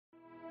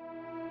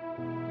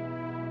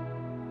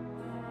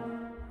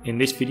In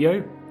this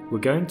video, we're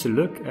going to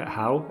look at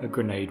how a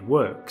grenade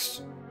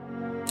works.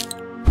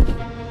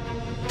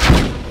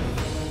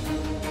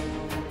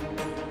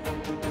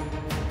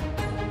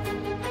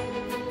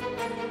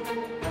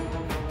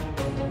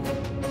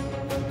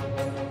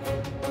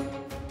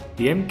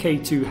 The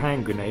MK2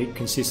 hand grenade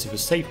consists of a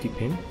safety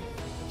pin,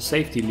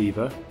 safety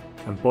lever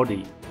and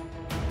body.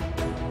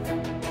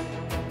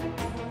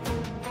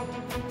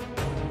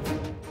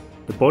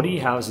 The body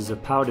houses a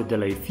powder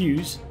delay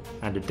fuse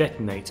and a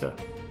detonator.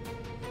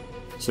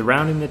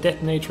 Surrounding the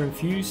detonator and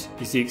fuse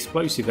is the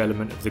explosive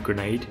element of the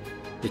grenade,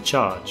 the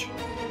charge.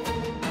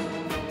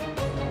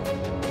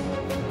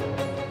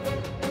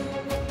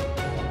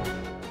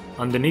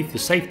 Underneath the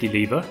safety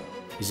lever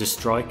is a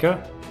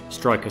striker,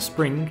 striker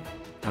spring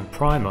and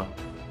primer.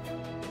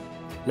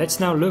 Let's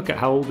now look at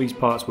how all these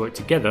parts work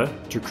together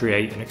to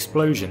create an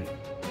explosion.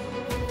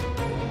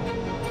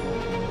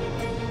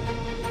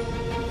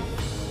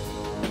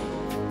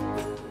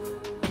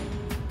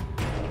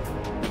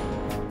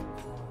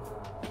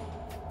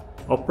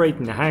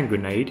 Operating a hand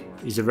grenade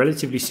is a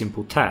relatively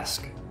simple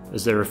task,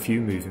 as there are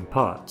few moving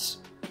parts.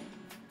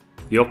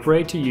 The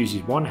operator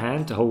uses one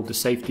hand to hold the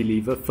safety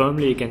lever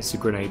firmly against the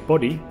grenade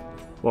body,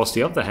 whilst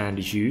the other hand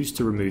is used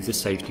to remove the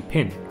safety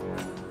pin.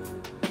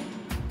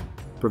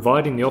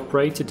 Providing the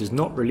operator does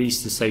not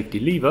release the safety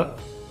lever,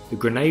 the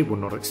grenade will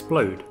not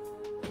explode.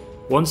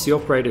 Once the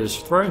operator has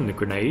thrown the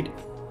grenade,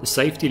 the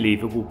safety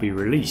lever will be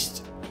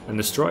released, and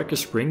the striker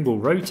spring will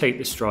rotate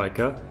the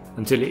striker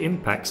until it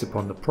impacts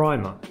upon the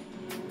primer.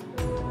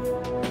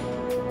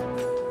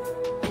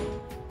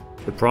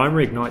 The primer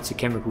ignites a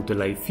chemical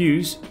delay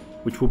fuse,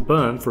 which will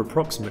burn for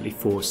approximately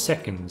 4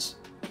 seconds.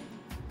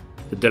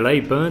 The delay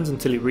burns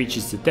until it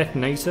reaches the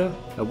detonator,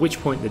 at which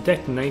point the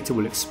detonator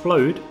will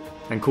explode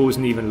and cause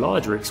an even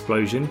larger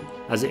explosion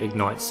as it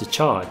ignites the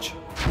charge.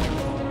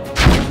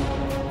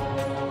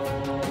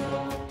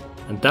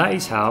 And that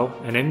is how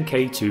an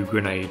MK2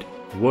 grenade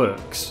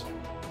works.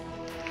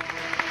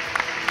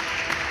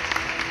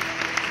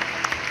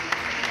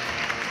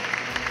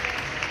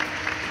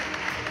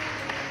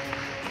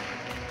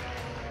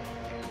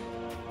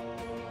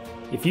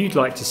 If you'd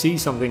like to see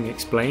something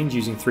explained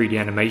using 3D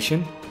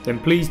animation, then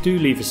please do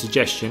leave a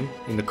suggestion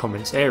in the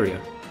comments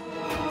area.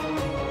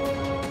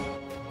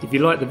 If you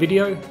like the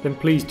video, then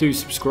please do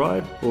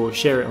subscribe or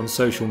share it on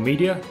social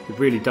media. It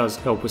really does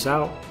help us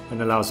out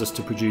and allows us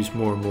to produce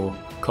more and more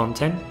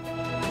content.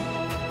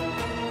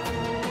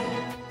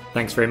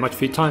 Thanks very much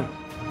for your time.